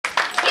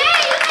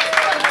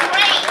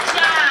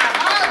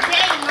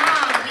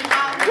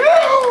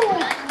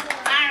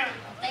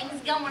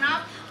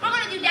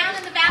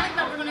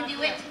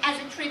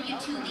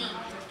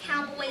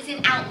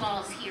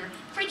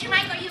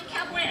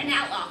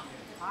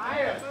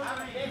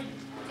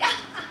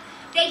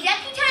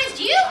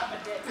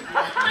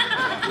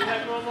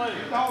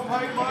Don't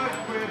pay much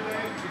with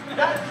it.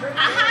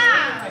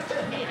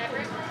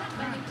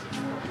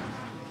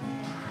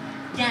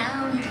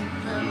 Down in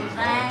the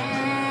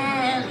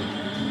valley,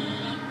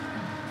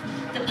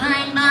 the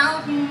Pine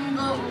Mountain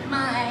gold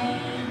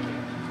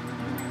mine.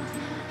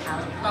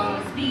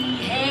 Outlaws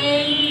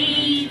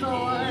behave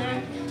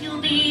or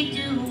you'll be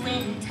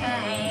doing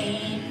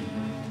time.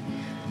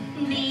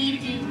 Be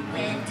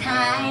doing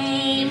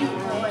time,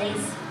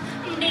 boys.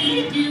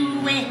 Be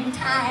doing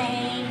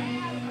time.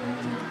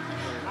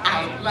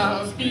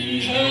 Outlaws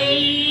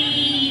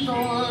behave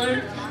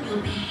or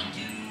you'll be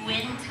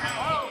doing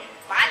time.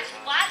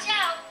 Watch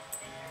out!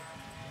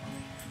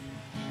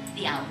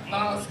 The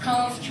outlaws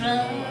cause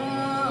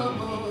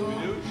trouble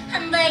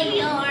and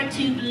they are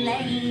to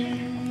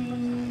blame.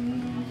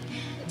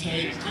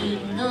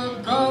 Taking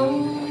the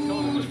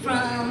gold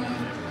from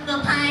the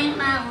Pine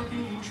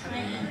Mountain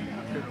train.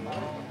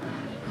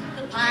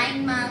 The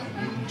Pine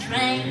Mountain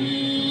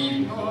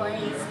train,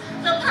 boys.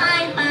 The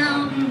Pine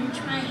Mountain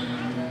train.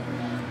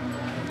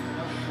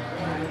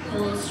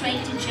 Go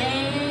straight to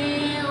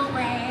jail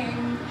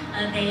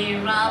when they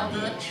rob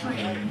the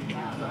train.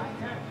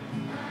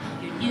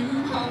 Your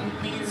new home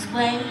is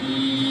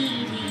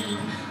waiting,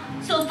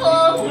 so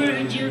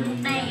forward your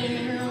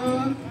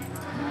mail.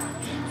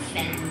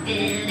 Send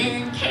it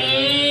in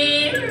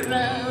care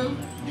of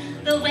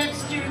the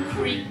Webster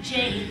Creek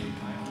Jail.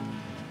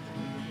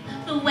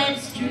 The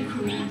Webster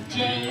Creek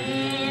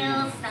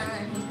Jail,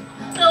 son.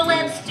 The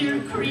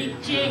Webster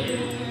Creek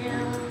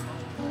Jail.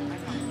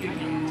 Your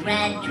new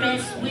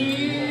address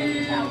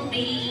will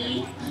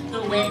be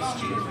the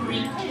Webster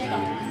Creek Jail.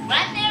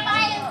 Right there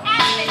by his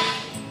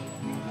house.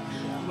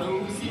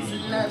 Roses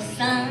love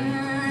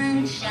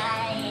sunshine,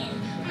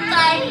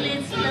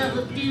 violets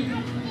love dew.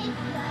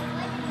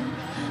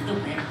 The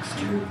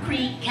Webster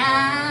Creek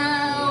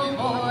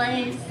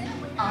Cowboys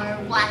are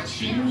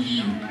watching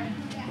you.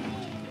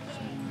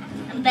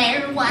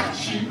 They're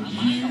watching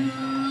you,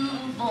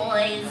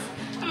 boys.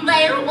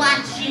 They're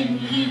watching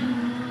you.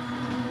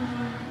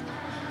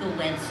 The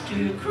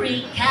Webster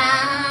Creek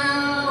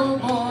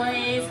Cowboys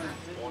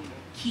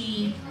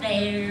keep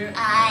their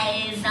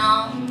eyes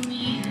on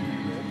you.